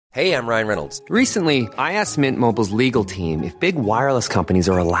Hey, I'm Ryan Reynolds. Recently, I asked Mint Mobile's legal team if big wireless companies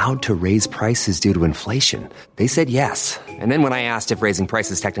are allowed to raise prices due to inflation. They said yes. And then when I asked if raising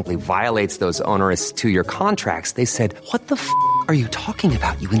prices technically violates those onerous two-year contracts, they said, "What the f*** are you talking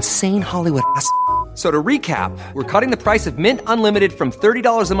about, you insane Hollywood ass?" So to recap, we're cutting the price of Mint Unlimited from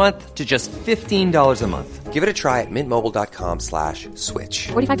 $30 a month to just $15 a month. Give it a try at mintmobile.com/switch.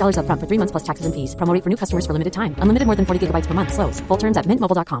 $45 up front for 3 months plus taxes and fees. Promo rate for new customers for limited time. Unlimited more than 40 gigabytes per month. Slows full terms at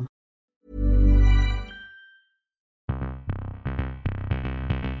mintmobile.com.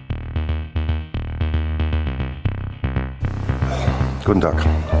 Guten Tag.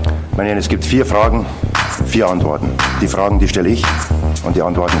 Meine Herren, es gibt 4 Fragen, 4 Antworten. Die Fragen, die stelle ich und die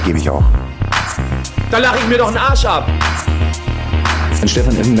Antworten gebe ich auch. Da lache ich mir doch einen Arsch ab. An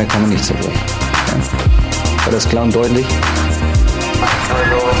Stefan Effenberg kann man nicht zerbrechen. Ja. War das klar und deutlich?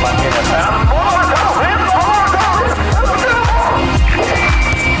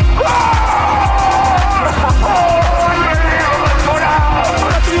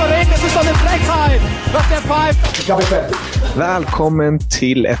 Välkommen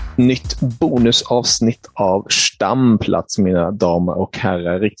till ett nytt bonusavsnitt av Stamplats, mina damer och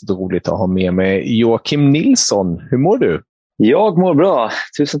herrar. Riktigt roligt att ha med mig Joakim Nilsson. Hur mår du? Jag mår bra.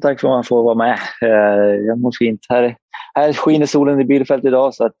 Tusen tack för att man får vara med. Jag mår fint. Här skiner solen i Bielefeld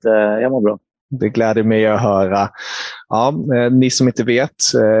idag, så att jag mår bra. Det gläder mig att höra. Ja, ni som inte vet,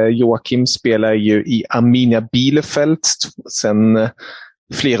 Joakim spelar ju i Arminia Bielefeld sedan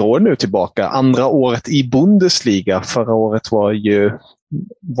flera år nu tillbaka. Andra året i Bundesliga. Förra året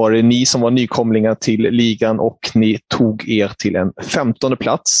var det ni som var nykomlingar till ligan och ni tog er till en 15:e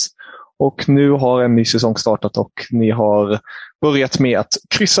plats. Och nu har en ny säsong startat och ni har börjat med att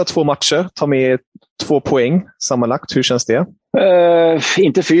kryssa 2 matcher, ta med 2 poäng sammanlagt. Hur känns det?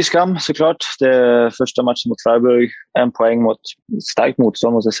 Inte fy skam såklart. Det första matchen mot Freiburg, 1 poäng mot starkt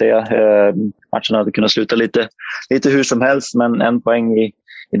motstånd måste jag säga. Matchen hade kunnat sluta lite hur som helst, men 1 poäng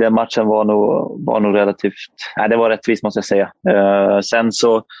i den matchen var nog relativt... Nej, det var rättvist måste jag säga. Sen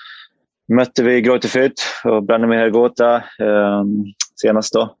så mötte vi Greuther Fürth och Branimir Hrgota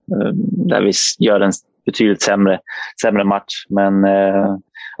senast då. Där vi gör en betydligt sämre match. Men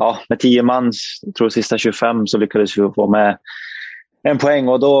ja, med 10 man, tror sista 25, så lyckades vi få med 1 poäng.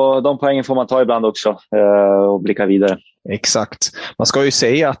 Och de poängen får man ta ibland också och blicka vidare. Exakt. Man ska ju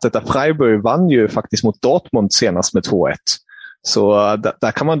säga att detta Freiburg vann ju faktiskt mot Dortmund senast med 2-1. Så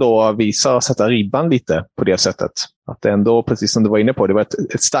där kan man då visa och sätta ribban lite på det sättet. Att det ändå, precis som du var inne på, det var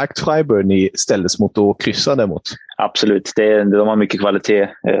ett starkt Freiburg ni ställdes mot och kryssade mot. Absolut, de har mycket kvalitet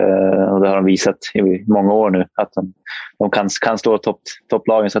och det har de visat i många år nu. Att de kan slå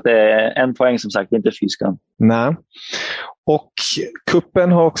topplagen, så att det är 1 poäng som sagt, inte fyskan. Nej. Och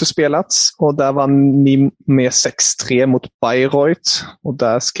kuppen har också spelats och där vann ni med 6-3 mot Bayreuth. Och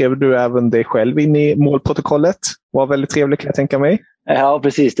där skrev du även dig själv in i målprotokollet. Var väldigt trevligt, kan jag tänka mig. Ja,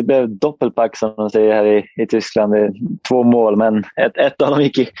 precis. Det blev doppelpack som de säger här i Tyskland. 2 mål, men ett av dem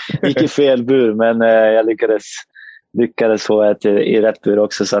gick i fel bur. Men jag lyckades få ett i rätt bur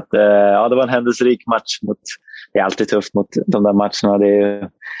också. Så att, ja, det var en händelserik match. Det är alltid tufft mot de där matcherna. Det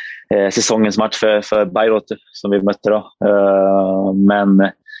är säsongens match för Bayreuth som vi mötte då.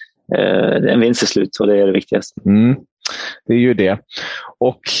 Men en vinst är slut och det är det viktigaste. Det är ju det.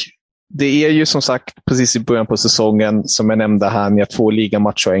 Och det är ju som sagt precis i början på säsongen, som jag nämnde här, ni har 2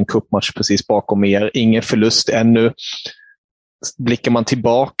 ligamatcher och en cupmatch precis bakom er. Ingen förlust ännu. Blickar man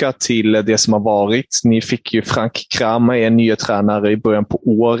tillbaka till det som har varit. Ni fick ju Frank Kramer, en ny tränare, i början på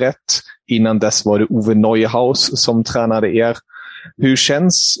året. Innan dess var det Uwe Neuhaus som tränade er. Hur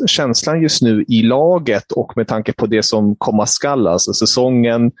känns känslan just nu i laget och med tanke på det som komma skall? Alltså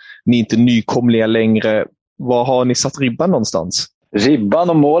säsongen, ni är inte nykomliga längre. Var har ni satt ribban någonstans? Ribban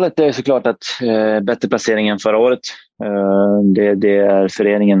och målet är såklart att bättre placering än förra året. Det är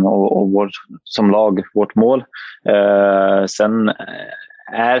föreningen och som lag vårt mål. Sen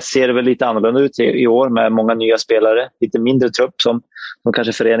ser det väl lite annorlunda ut i år med många nya spelare. Lite mindre trupp som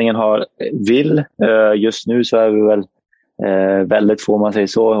kanske föreningen vill. Just nu så är vi väl väldigt få, man säger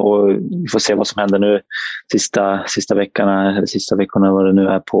så, och vi får se vad som händer nu sista veckorna vad det nu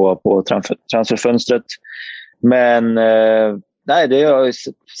är på transferfönstret. Men nej,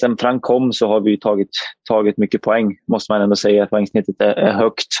 sen Frank kom så har vi tagit mycket poäng, måste man ändå säga. Att poängsnittet är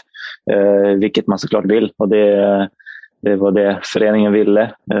högt, vilket man såklart vill, och det var det föreningen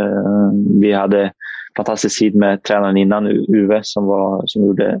ville. Vi hade fantastisk tid med tränaren innan, Uwe, som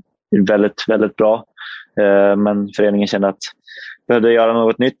gjorde väldigt, väldigt bra. Men föreningen kände att behövde göra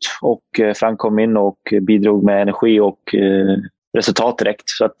något nytt, och Frank kom in och bidrog med energi och resultat direkt.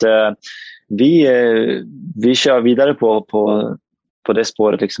 Så att vi kör vidare på på det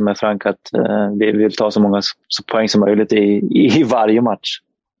spåret liksom med Frank att vi vill ta så många poäng som möjligt i varje match.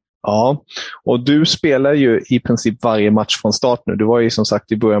 Ja, och du spelar ju i princip varje match från start nu. Du var ju som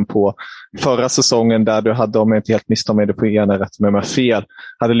sagt i början på förra säsongen där du hade, om jag inte helt misstar mig, det på gärna rätt med mig fel,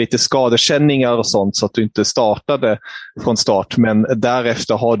 hade lite skadekänningar och sånt så att du inte startade från start. Men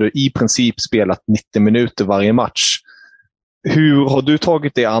därefter har du i princip spelat 90 minuter varje match. Hur har du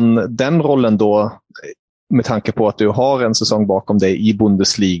tagit dig an den rollen då med tanke på att du har en säsong bakom dig i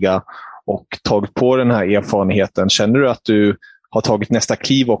Bundesliga och tagit på den här erfarenheten? Känner du att du har tagit nästa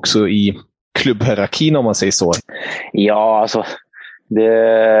kliv också i klubbhierarkin om man säger så? Ja, alltså det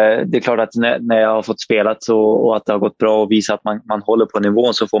är klart att när jag har fått spela och att det har gått bra och visa att man håller på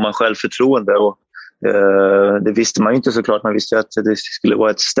nivån så får man självförtroende. Och, det visste man ju inte såklart. Man visste att det skulle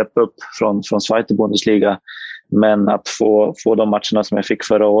vara ett step up från Zweite Bundesliga. Men att få de matcherna som jag fick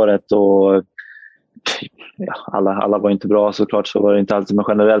förra året och ja, alla var inte bra såklart, så var det inte alltid, men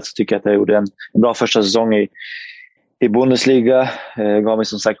generellt så tycker jag att jag gjorde en bra första säsong i Bundesliga. Gav mig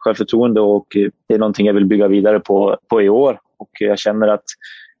som sagt självförtroende och det är någonting jag vill bygga vidare på i år. Och jag känner att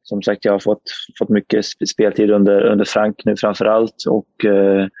som sagt jag har fått mycket speltid under Frank nu framförallt och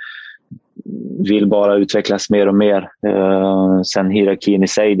vill bara utvecklas mer och mer. Sen hierarkin i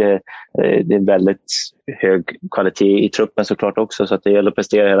sig, det är väldigt hög kvalitet i truppen såklart också, så att det gäller att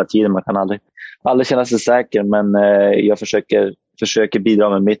prestera hela tiden. Man kan aldrig känna sig säker, men jag försöker bidra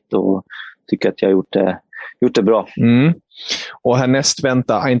med mitt och tycker att jag har gjort det bra. Mm. Och härnäst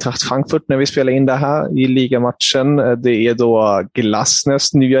väntar Eintracht Frankfurt när vi spelar in det här i ligamatchen. Det är då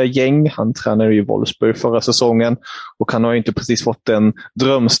Glasners nya gäng. Han tränade i Wolfsburg förra säsongen och han har inte precis fått den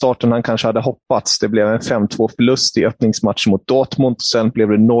drömstarten han kanske hade hoppats. Det blev en 5-2-förlust i öppningsmatchen mot Dortmund och sen blev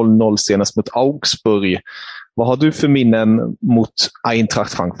det 0-0 senast mot Augsburg. Vad har du för minnen mot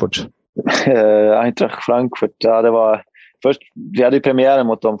Eintracht Frankfurt? Eintracht Frankfurt, ja, det var först, vi hade ju premiären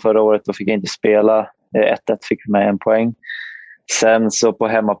mot dem förra året och fick inte spela. 1-1 fick med en poäng. Sen så på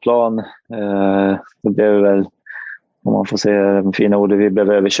hemmaplan det blev väl, om man får säga fina ord, vi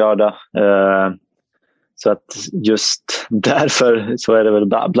blev överkörda. Så att just därför så är det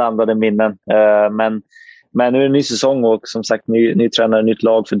väl blandade minnen. Men nu är det en ny säsong och som sagt ny tränare, nytt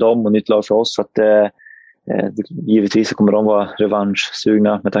lag för dem och nytt lag för oss. Så att givetvis så kommer de vara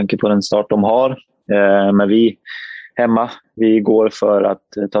revanschsugna med tanke på den start de har. Men vi hemma, vi går för att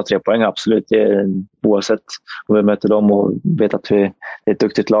ta 3 poäng, absolut. Oavsett om vi möter dem och vet att vi är ett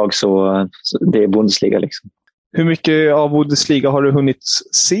duktigt lag, så det är Bundesliga liksom. Hur mycket av Bundesliga har du hunnit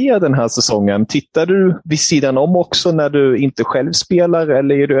se den här säsongen? Tittar du vid sidan om också när du inte själv spelar,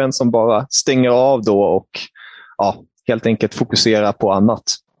 eller är du en som bara stänger av då och helt enkelt fokuserar på annat?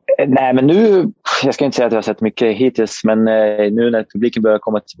 Nej, men nu, jag ska inte säga att jag har sett mycket hittills, men nu när publiken börjar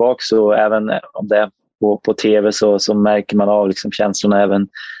komma tillbaka, så även om det är på tv så märker man av liksom känslorna även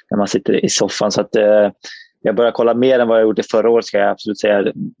när man sitter i soffan. Så att jag börjar kolla mer än vad jag gjorde förra året, ska jag absolut säga,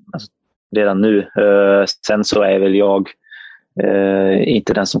 alltså, redan nu. Sen så är väl jag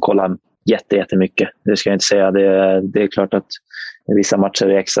inte den som kollar jättemycket. Det ska jag inte säga. Det är klart att vissa matcher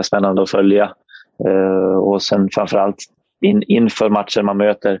är extra spännande att följa. Och sen framförallt inför matcher man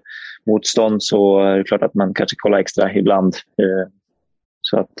möter motstånd, så är det klart att man kanske kollar extra ibland.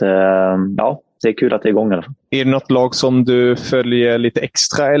 Så att ja, det är kul att det är igång i alla fall. Är det något lag som du följer lite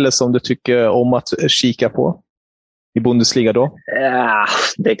extra eller som du tycker om att kika på i Bundesliga då? Ja,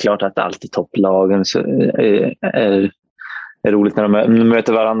 det är klart att alltid topplagen är roligt när de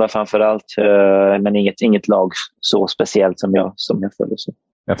möter varandra framförallt. Men inget lag så speciellt som jag följer. Så.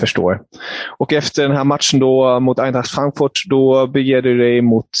 Jag förstår. Och efter den här matchen då mot Eintracht Frankfurt, då beger du dig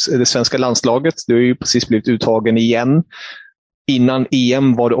mot det svenska landslaget. Du har ju precis blivit uttagen igen. Innan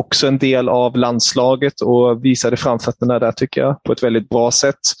EM var du också en del av landslaget och visade framfötterna där, tycker jag, på ett väldigt bra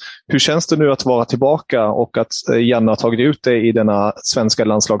sätt. Hur känns det nu att vara tillbaka och att Janne har tagit ut dig i denna svenska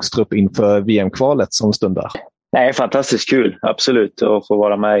landslagstrupp inför VM-kvalet som stundar? Nej, fantastiskt kul, absolut, att få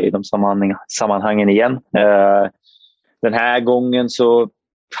vara med i de sammanhangen igen. Den här gången så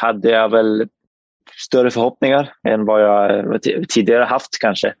hade jag väl större förhoppningar än vad jag tidigare haft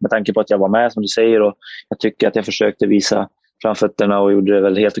kanske, med tanke på att jag var med som du säger, och jag tycker att jag försökte visa framfötterna och gjorde det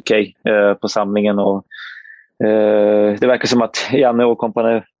väl helt okej på samlingen, och det verkar som att Janne och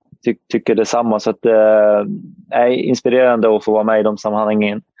kompani tycker detsamma, så att är inspirerande att få vara med i de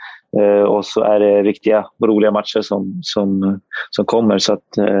sammanhangen, och så är det riktiga och roliga matcher som kommer, så att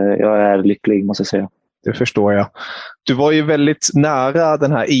jag är lycklig, måste jag säga. Det förstår jag. Du var ju väldigt nära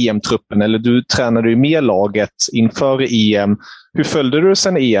den här EM-truppen, eller du tränade ju med laget inför EM. Hur följde du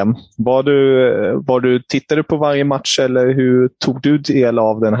sen EM? Tittade du på varje match, eller hur tog du del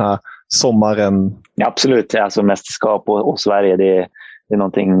av den här sommaren? Ja, absolut, alltså mästerskap och Sverige, det är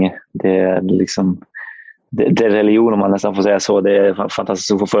någonting, det är liksom det är religion om man nästan får säga så. Det är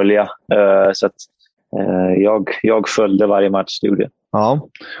fantastiskt att få följa. Så att jag följde varje match. Ja,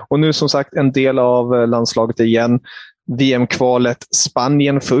 och nu som sagt en del av landslaget igen. VM-kvalet,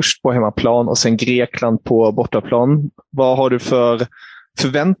 Spanien först på hemmaplan och sen Grekland på bortaplan. Vad har du för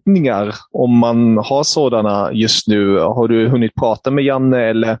förväntningar om man har sådana just nu? Har du hunnit prata med Janne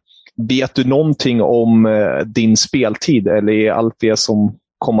eller vet du någonting om din speltid? Eller är allt det som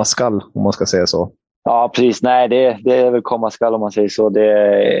komma skall, om man ska säga så? Ja, precis. Nej, det är väl komma skall om man säger så.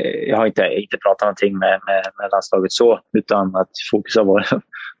 Jag har inte pratat någonting med landslaget så, utan att fokus har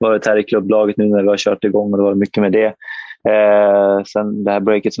varit här i klubblaget nu när vi har kört igång och det var mycket med det. Sen det här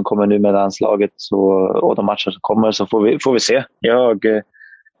breaket som kommer nu med landslaget och de matcher som kommer så får vi se. Jag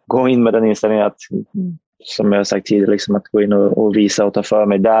går in med den inställningen att, som jag har sagt tidigare, liksom att gå in och visa och ta för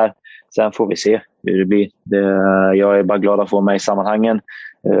mig där. Sen får vi se hur det blir. Jag är bara glad att få mig i sammanhangen.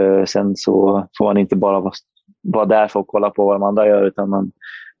 Sen så får man inte bara vara där för att kolla på vad de andra gör, utan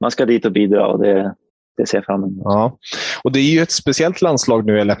man ska dit och bidra, och det ser jag fram emot. Ja. Och det är ju ett speciellt landslag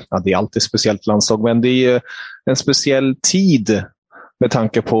nu, eller ja, det är alltid ett speciellt landslag, men det är ju en speciell tid med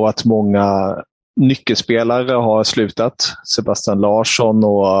tanke på att många nyckelspelare har slutat. Sebastian Larsson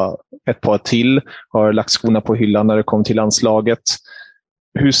och ett par till har lagt skorna på hyllan när det kom till landslaget.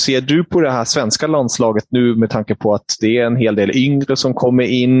 Hur ser du på det här svenska landslaget nu med tanke på att det är en hel del yngre som kommer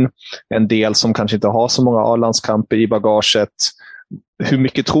in, en del som kanske inte har så många A-landskamper i bagaget. Hur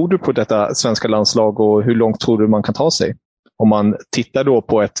mycket tror du på detta svenska landslag och hur långt tror du man kan ta sig? Om man tittar då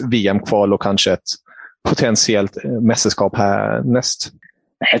på ett VM-kval och kanske ett potentiellt mästerskap här näst.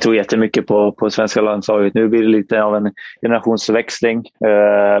 Jag tror jättemycket på svenska landslaget. Nu blir det lite av en generationsväxling,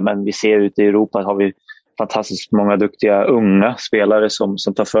 men vi ser ute i Europa har vi fantastiskt många duktiga unga spelare som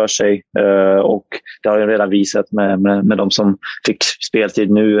tar för sig, och det har jag redan visat med de som fick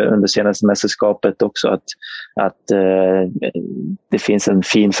speltid nu under senaste mästerskapet också att det finns en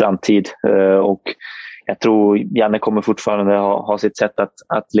fin framtid, och jag tror Janne kommer fortfarande ha sitt sätt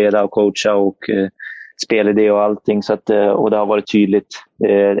att leda och coacha och spelidé och allting, så att, och det har varit tydligt,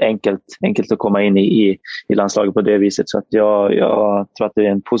 enkelt att komma in i landslaget på det viset, så att jag tror att det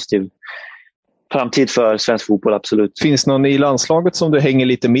är en positiv framtid för svensk fotboll, absolut. Finns någon i landslaget som du hänger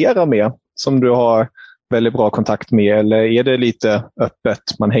lite mera med, som du har väldigt bra kontakt med, eller är det lite öppet?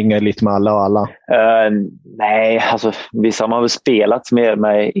 Man hänger lite med alla och alla? Nej, alltså vissa har väl spelat med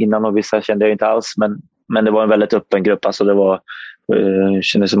mig innan och vissa kände jag inte alls, men det var en väldigt öppen grupp. Alltså det var,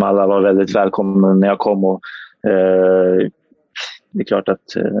 kändes som alla var väldigt välkomna när jag kom, och det är klart att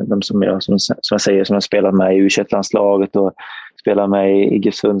de som jag säger, som har spelat med i U21-landslaget och spelat med i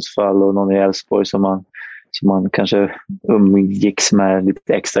GIF Sundsvall och någon i Elfsborg som man kanske umgicks med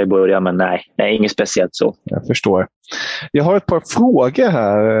lite extra i början, men nej, inget speciellt så. Jag förstår. Jag har ett par frågor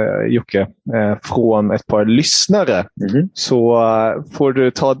här, Jocke, från ett par lyssnare. Mm-hmm. Så får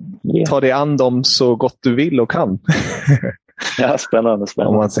du ta dig an dem så gott du vill och kan. Ja, spännande.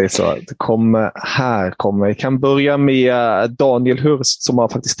 Om man säger så. Vi kan börja med Daniel Hurst som har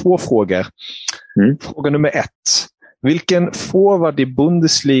faktiskt 2 frågor. Fråga nummer 1. Vilken forward i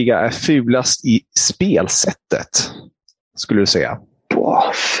Bundesliga är fulast i spelsättet? Skulle du säga?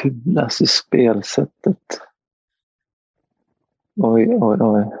 Fulast i spelsättet? Oj.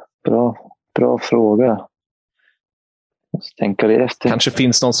 Bra fråga. Tänker det efter. Kanske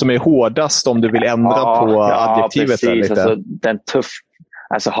finns någon som är hårdast om du vill ändra på adjektivet. Ja, precis. Alltså, den tuff.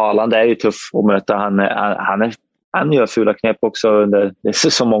 Alltså Haaland är ju tuff att möta. Han gör fula knep också under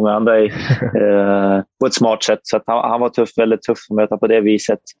så många andra på ett smart sätt. Så att han var väldigt tuff att möta på det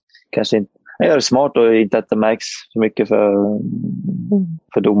viset. Kanske inte. Han gör det smart och inte att det märks så mycket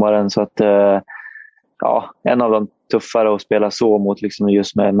för domaren. Så att en av de tuffare att spela så mot, liksom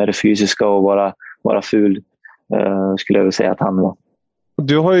just med det fysiska och vara ful. Skulle jag vilja säga att han var.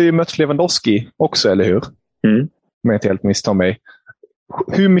 Du har ju mött Lewandowski också, eller hur? Med ett helt misstag mig.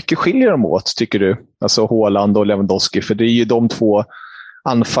 Hur mycket skiljer de åt, tycker du? Alltså Haaland och Lewandowski. För det är ju de 2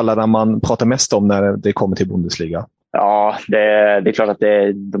 anfallarna man pratar mest om när det kommer till Bundesliga. Ja, det är klart att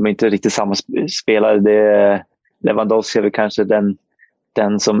de är inte riktigt samma spelare. Lewandowski är väl kanske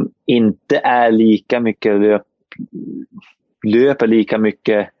den som inte är lika mycket löper lika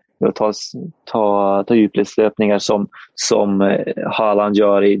mycket och ta djupledslöpningar som Haaland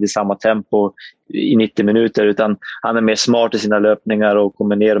gör i samma tempo i 90 minuter, utan han är mer smart i sina löpningar och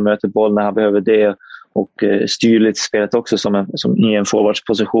kommer ner och möter boll när han behöver det, och styr lite spelet också som i en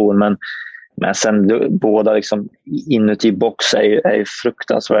forwardsposition, men sen båda liksom inuti box är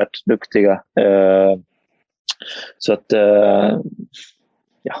fruktansvärt duktiga, så att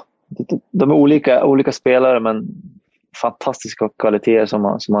de är olika spelare, men fantastiska kvaliteter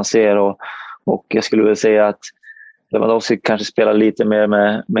som man ser. Och jag skulle vilja säga att Lewandowski kanske spelar lite mer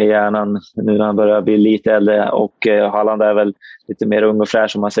med hjärnan nu när han börjar bli lite äldre, och Haaland är väl lite mer ung och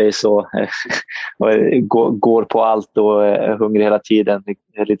fräsch, som man säger så. Går på allt och är hungrig hela tiden. Det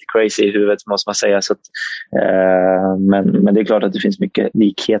är lite crazy i huvudet, måste man säga. Så att, men det är klart att det finns mycket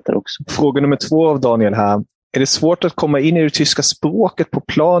likheter också. Fråga nummer 2 av Daniel här. Är det svårt att komma in i det tyska språket på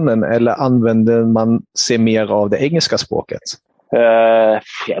planen, eller använder man sig mer av det engelska språket?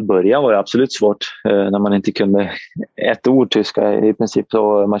 I början var det absolut svårt när man inte kunde ett ord tyska i princip.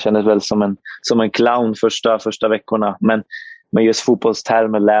 Så man kände väl som en clown första veckorna. Men just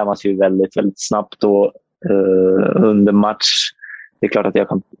fotbollstermer lär man sig ju väldigt, väldigt snabbt och under match. Det är klart att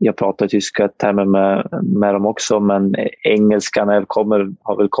jag pratar tyska termer med dem också, men engelskan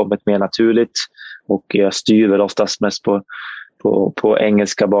har väl kommit mer naturligt, och jag styr väl oftast mest på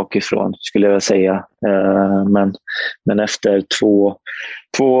engelska bakifrån, skulle jag säga. Men efter två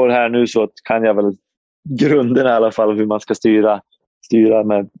år här nu så kan jag väl grunden i alla fall hur man ska styra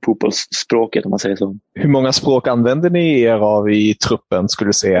med fotbollsspråket, om man säger så. Hur många språk använder ni er av i truppen, skulle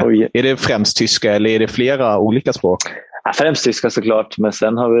du säga? Är det främst tyska eller är det flera olika språk? Ja, främst tyska såklart, men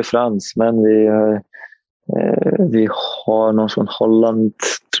sen har vi frans, men vi har någon från Holland,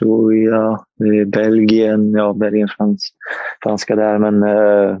 tror jag. Belgien, franska där, men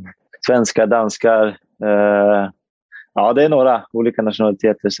svenska, danskar. Ja, det är några olika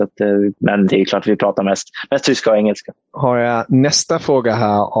nationaliteter. Så att, men det är klart vi pratar mest tyska och engelska. Har jag nästa fråga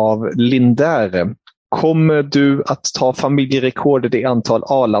här av Lindär. Kommer du att ta familjerekordet i antal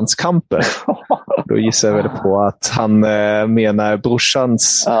A-landskamper? Då gissar jag väl på att han menar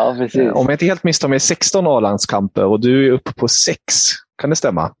brorsans, om jag inte helt misstar mig, 16 A-landskamper, och du är uppe på 6. Kan det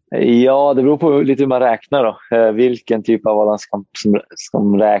stämma? Ja, det beror på lite hur man räknar då. Vilken typ av A-landskamp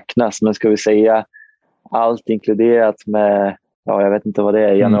som räknas. Men ska vi säga allt inkluderat med, jag vet inte vad det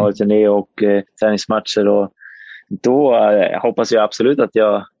är, januari-turné och träningsmatcher. Och då hoppas jag absolut att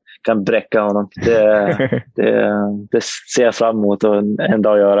jag kan bräcka honom. Det ser jag fram emot att en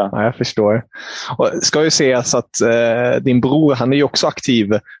dag göra. Ja, jag förstår. Och ska ju sägas att din bror, han är ju också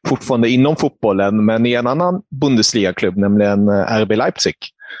aktiv fortfarande inom fotbollen, men i en annan Bundesliga-klubb, nämligen RB Leipzig.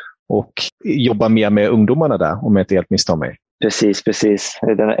 Och jobbar mer med ungdomarna där, om jag inte helt misstar mig. Precis.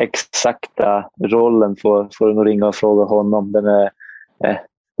 Den exakta rollen får du nog ringa och fråga honom.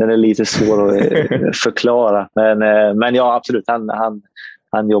 Den är lite svår att förklara. Men ja, absolut.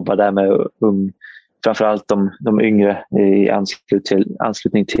 Han jobbar där med framförallt de yngre i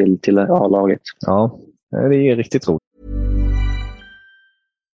anslutning till A-laget. Ja, det är riktigt roligt.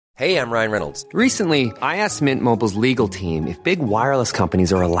 Hey, I'm Ryan Reynolds. Recently, I asked Mint Mobile's legal team if big wireless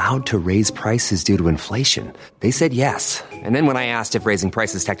companies are allowed to raise prices due to inflation. They said yes. And then when I asked if raising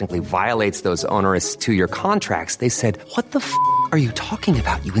prices technically violates those onerous 2-year contracts, they said, "What the f*** are you talking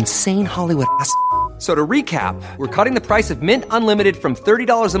about, you insane Hollywood ass?" So to recap, we're cutting the price of Mint Unlimited from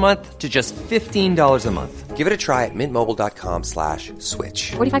 $30 a month to just $15 a month. Give it a try at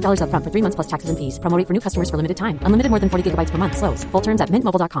mintmobile.com/switch. $45 up front for 3 months plus taxes and fees. Promo rate for new customers for limited time. Unlimited more than 40 gigabytes per month. Slows full terms at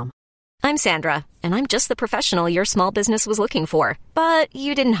mintmobile.com. I'm Sandra, and I'm just the professional your small business was looking for. But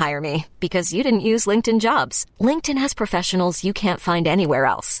you didn't hire me because you didn't use LinkedIn Jobs. LinkedIn has professionals you can't find anywhere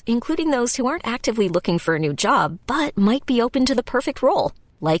else, including those who aren't actively looking for a new job, but might be open to the perfect role,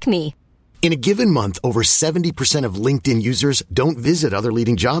 like me. In a given month, over 70% of LinkedIn users don't visit other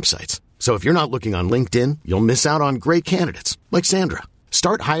leading job sites. So if you're not looking on LinkedIn, you'll miss out on great candidates like Sandra.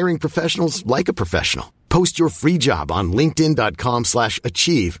 Start hiring professionals like a professional. Post your free job on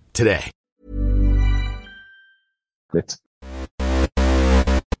linkedin.com/achieve today.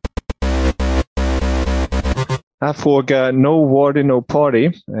 Här frågar No Wardy No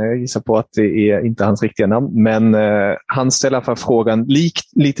Party. Jag gissar på att det är inte hans riktiga namn. Men han ställer för frågan,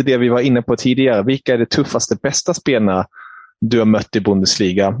 lite det vi var inne på tidigare. Vilka är det tuffaste, bästa spelarna du har mött i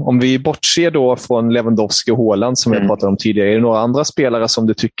Bundesliga? Om vi bortser då från Lewandowski och Haaland som jag pratade om tidigare. Är det några andra spelare som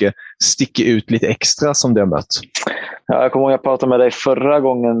du tycker sticker ut lite extra som du har mött? Ja, jag kommer ihåg att jag pratade med dig förra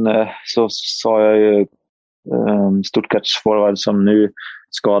gången, så sa jag ju Stuttgarts forward som nu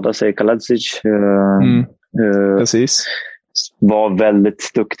skadar sig, Kaladzic. Precis. Var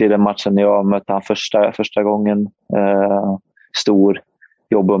väldigt duktig i den matchen. Jag mötte han första gången. Stor,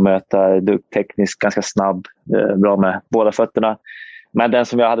 jobb att möta, tekniskt ganska snabb, bra med båda fötterna. Men den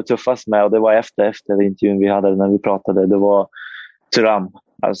som jag hade tuffast med, och det var efter intervjun vi hade när vi pratade, det var Thuram.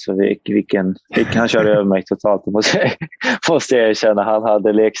 Alltså vilken han körde över mig totalt, måste jag erkänna. Han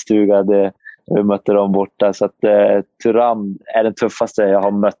hade lekstuga, Vi mötte dem borta. Så att Thuram är den tuffaste jag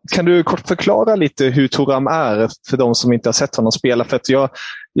har mött. Kan du kort förklara lite hur Thuram är för de som inte har sett honom spela? För att jag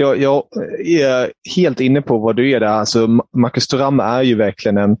är helt inne på vad du är där. Alltså, Marcus Thuram är ju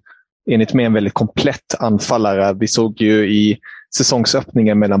verkligen enligt mig en väldigt komplett anfallare. Vi såg ju i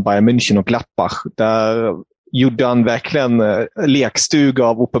säsongsöppningen mellan Bayern München och Gladbach. Där gjorde han verkligen lekstuga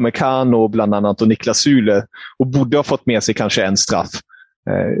av Upamecano bland annat och Niklas Süle. Och borde ha fått med sig kanske en straff.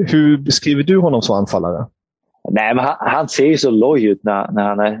 Hur beskriver du honom som anfallare? Nej, men han ser ju så loj ut när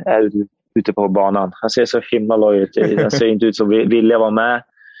han är ute på banan. Han ser så himla loj ut. Han ser inte ut som vilja vara med.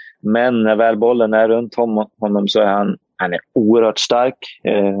 Men när väl bollen är runt honom så är han är oerhört stark.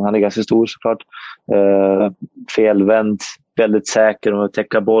 Han är ganska stor såklart. Felvänd, väldigt säker om att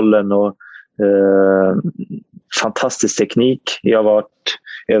täcka bollen och fantastisk teknik. Jag har varit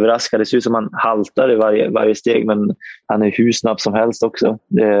överraskad. Det ser ut som han haltar i varje steg, men han är hur snabb som helst också.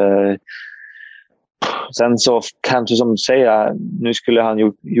 Sen så kanske som du säger, nu skulle han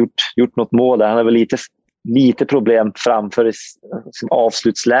gjort något mål där. Han har väl lite problem framför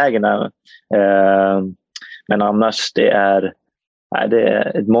avslutslägena. Men annars det är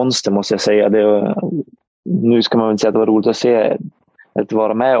ett monster måste jag säga. Nu ska man väl säga att det var roligt att se att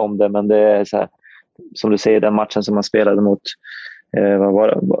vara med om det, men det är så här, som du säger, den matchen som man spelade mot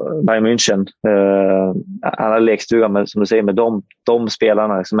Bayern München. Han har lekstuga med, som du säger, med de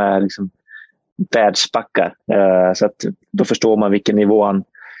spelarna som är liksom världsbackar. Så att då förstår man vilken nivå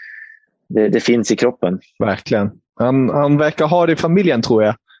det finns i kroppen. Verkligen. Han verkar ha det i familjen, tror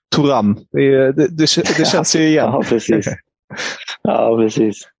jag. Thuram. Det känns ju igen. Ja, precis. Ja,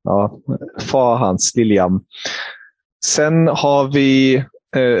 precis. Ja, far hans, William. Sen har vi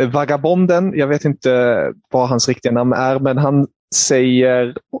Vagabonden. Jag vet inte vad hans riktiga namn är, men han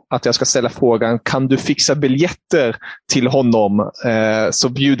säger att jag ska ställa frågan: kan du fixa biljetter till honom? Så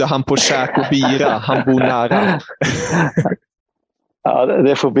bjuder han på käk och bira. Han bor nära. Ja,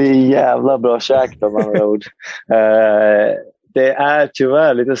 det får bli jävla bra käk då, med andra ord. Det är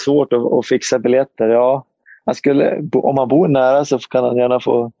tyvärr lite svårt att fixa biljetter. Ja, om man bor nära så kan han gärna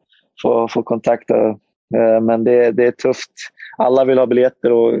få kontakta. Men det är tufft. Alla vill ha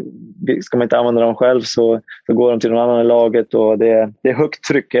biljetter och ska man inte använda dem själv så går de till någon annan i laget. Och det är högt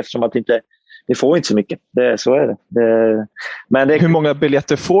tryck eftersom att det får inte så mycket. Så är det. Hur många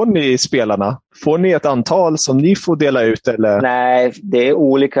biljetter får ni spelarna? Får ni ett antal som ni får dela ut? Eller? Nej, det är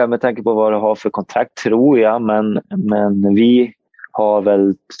olika med tanke på vad du har för kontrakt, tror jag. Men vi har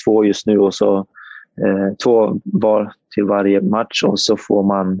väl 2 just nu och så 2 var till varje match. Och så får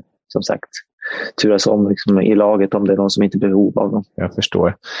man som sagt turas om liksom, i laget om det är någon som inte behov av dem. Jag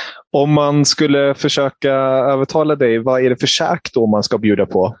förstår. Om man skulle försöka övertala dig, vad är det för käk då man ska bjuda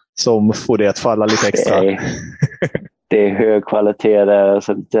på som får det att falla lite extra? Det är hög kvalitet där.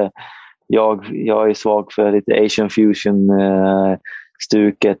 Så lite, jag är svag för lite Asian fusion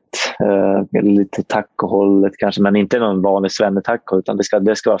stuket, lite tacohållet kanske, men inte någon vanlig svennetaco, utan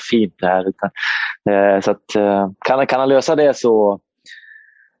det ska vara fint det här. Så att, kan han lösa det så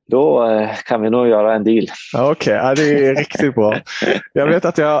då kan vi nog göra en deal. Okej, det är riktigt bra. Jag vet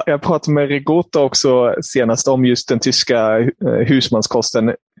att jag pratade med Rigota också senast om just den tyska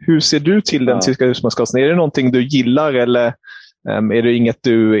husmanskosten. Hur ser du till den tyska husmanskosten? Är det någonting du gillar eller är det inget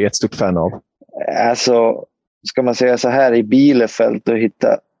du är ett stort fan av? Alltså, ska man säga så här, i Bielefeld och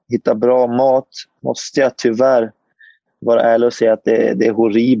hitta bra mat måste jag tyvärr vara ärlig och säga att det är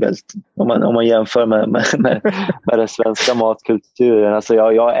horribelt om man jämför med den svenska matkulturen. Alltså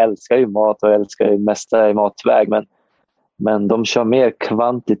jag älskar ju mat och älskar ju mesta i matväg, men de kör mer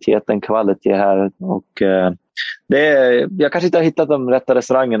kvantitet än kvalitet här. Och jag kanske inte har hittat de rätta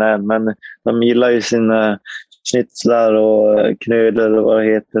restaurangerna än, men de gillar ju sina schnitzlar och knödel och vad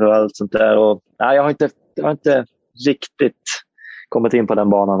det heter och allt sånt där. Och jag har inte riktigt kommit in på den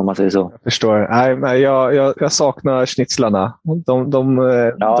banan, om man säger så. Jag förstår. Jag saknar schnitzlarna. De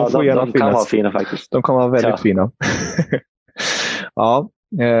får gärna de kan vara fina faktiskt. De kan vara väldigt fina. Ja,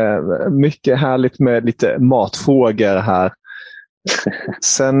 mycket härligt med lite matfrågor här.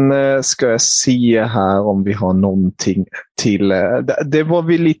 Sen ska jag se här om vi har någonting till. Det var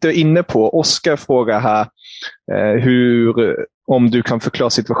vi lite inne på. Oskar frågar här om du kan förklara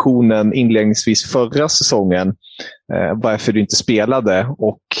situationen inledningsvis förra säsongen, varför du inte spelade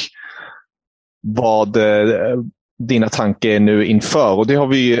och vad dina tankar är nu inför. Och det har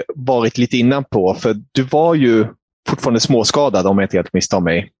vi varit lite innan på, för du var ju fortfarande småskadad, om jag inte helt misstar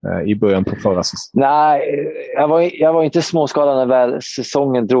mig, i början på förra säsongen. Nej, jag var inte småskadad när väl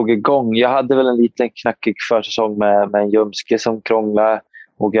säsongen drog igång. Jag hade väl en liten knackig försäsong med en ljumske som krånglade,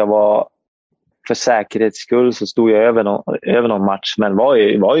 och jag var för säkerhets skull så stod jag över någon match, men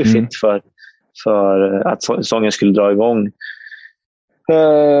var ju fit för att säsongen skulle dra igång.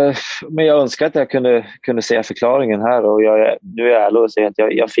 Men jag önskar att jag kunde se förklaringen här, och nu är jag ärlig och säger att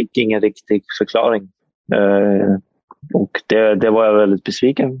jag fick ingen riktig förklaring. Och det var jag väldigt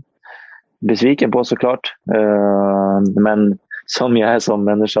besviken på, såklart. Men som jag är som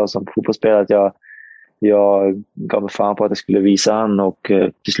människa och som fotbollsspelare, att jag gav mig fan på att jag skulle visa han, och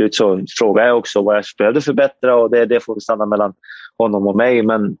till slut så frågade jag också vad jag behövde förbättra, och det får stanna mellan honom och mig.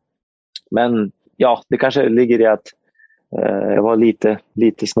 Men ja, det kanske ligger i att jag var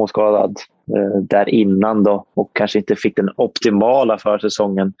lite småskadad där innan då, och kanske inte fick den optimala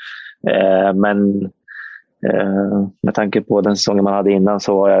försäsongen. Men med tanke på den säsongen man hade innan,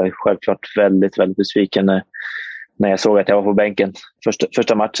 så var jag självklart väldigt, väldigt besviken när jag såg att jag var på bänken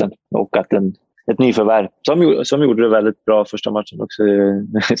första matchen, och att ett nyförvärv som gjorde det väldigt bra första matchen också.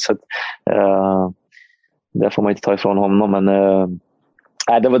 Så att, det får man inte ta ifrån honom, men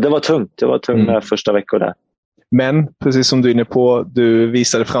det var tungt. Det var tungt första veckor där. Men precis som du är inne på, du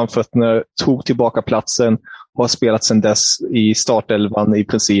visade framfötterna, tog tillbaka platsen, har spelat sedan dess i startelvan i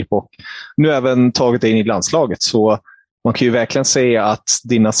princip, och nu även tagit in i landslaget. Så man kan ju verkligen säga att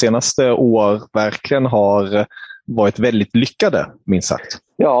dina senaste år verkligen har varit väldigt lyckade, minst sagt.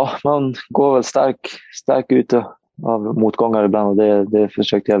 Ja, man går väl stark ut av motgångar ibland, och det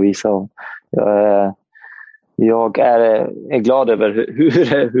försökte jag visa. Och jag är glad över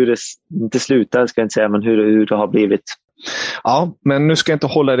hur det inte slutar, ska jag inte säga, men hur det har blivit. Ja, men nu ska jag inte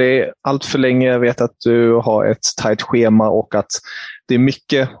hålla dig allt för länge. Jag vet att du har ett tajt schema, och att det är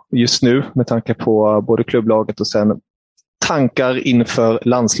mycket just nu med tanke på både klubblaget och sen tankar inför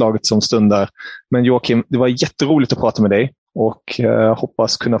landslaget som stundar. Men Joakim, det var jätteroligt att prata med dig, och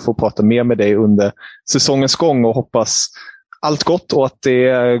hoppas kunna få prata mer med dig under säsongens gång, och hoppas allt gott och att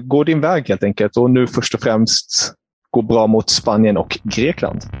det går din väg helt enkelt. Och nu först och främst går bra mot Spanien och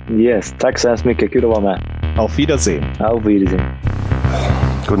Grekland. Yes, tack så hemskt mycket. Kul att vara med. Auf Wiedersehen. Auf Wiedersehen.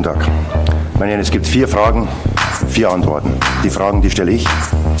 Guten Tag. Meine Herren, es gibt 4 Fragen, 4 Antworten. Die Fragen, die stelle ich,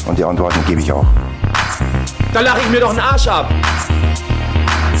 und die Antworten gebe ich auch. Da lache ich mir doch einen Arsch ab.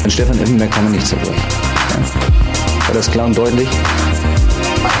 An Stefan Effenberg kann man nicht zerbrechen. Ja. War das klar und deutlich?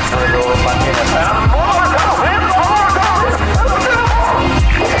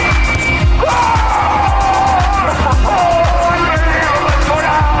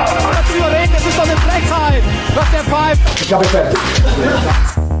 Das ist doch eine Frechheit, was der pfeift. Ich habe fertig.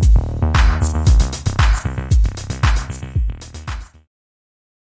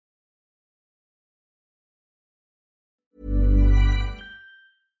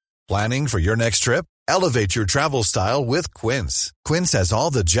 Planning for your next trip? Elevate your travel style with Quince. Quince has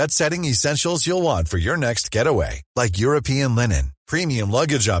all the jet-setting essentials you'll want for your next getaway, like European linen, premium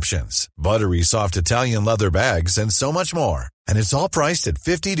luggage options, buttery soft Italian leather bags, and so much more. And it's all priced at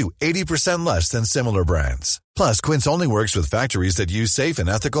 50 to 80% less than similar brands. Plus, Quince only works with factories that use safe and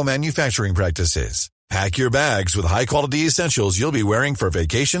ethical manufacturing practices. Pack your bags with high-quality essentials you'll be wearing for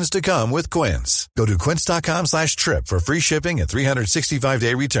vacations to come with Quince. Go to quince.com/trip for free shipping and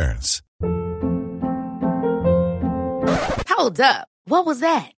 365-day returns. Hold up. What was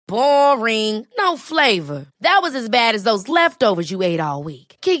that? Boring. No flavor. That was as bad as those leftovers you ate all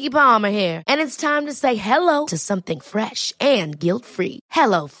week. Keke Palmer here. And it's time to say hello to something fresh and guilt-free.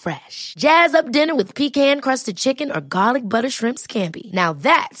 Hello Fresh. Jazz up dinner with pecan-crusted chicken or garlic butter shrimp scampi. Now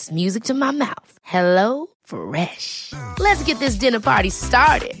that's music to my mouth. Hello Fresh. Let's get this dinner party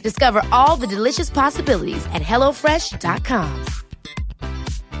started. Discover all the delicious possibilities at HelloFresh.com.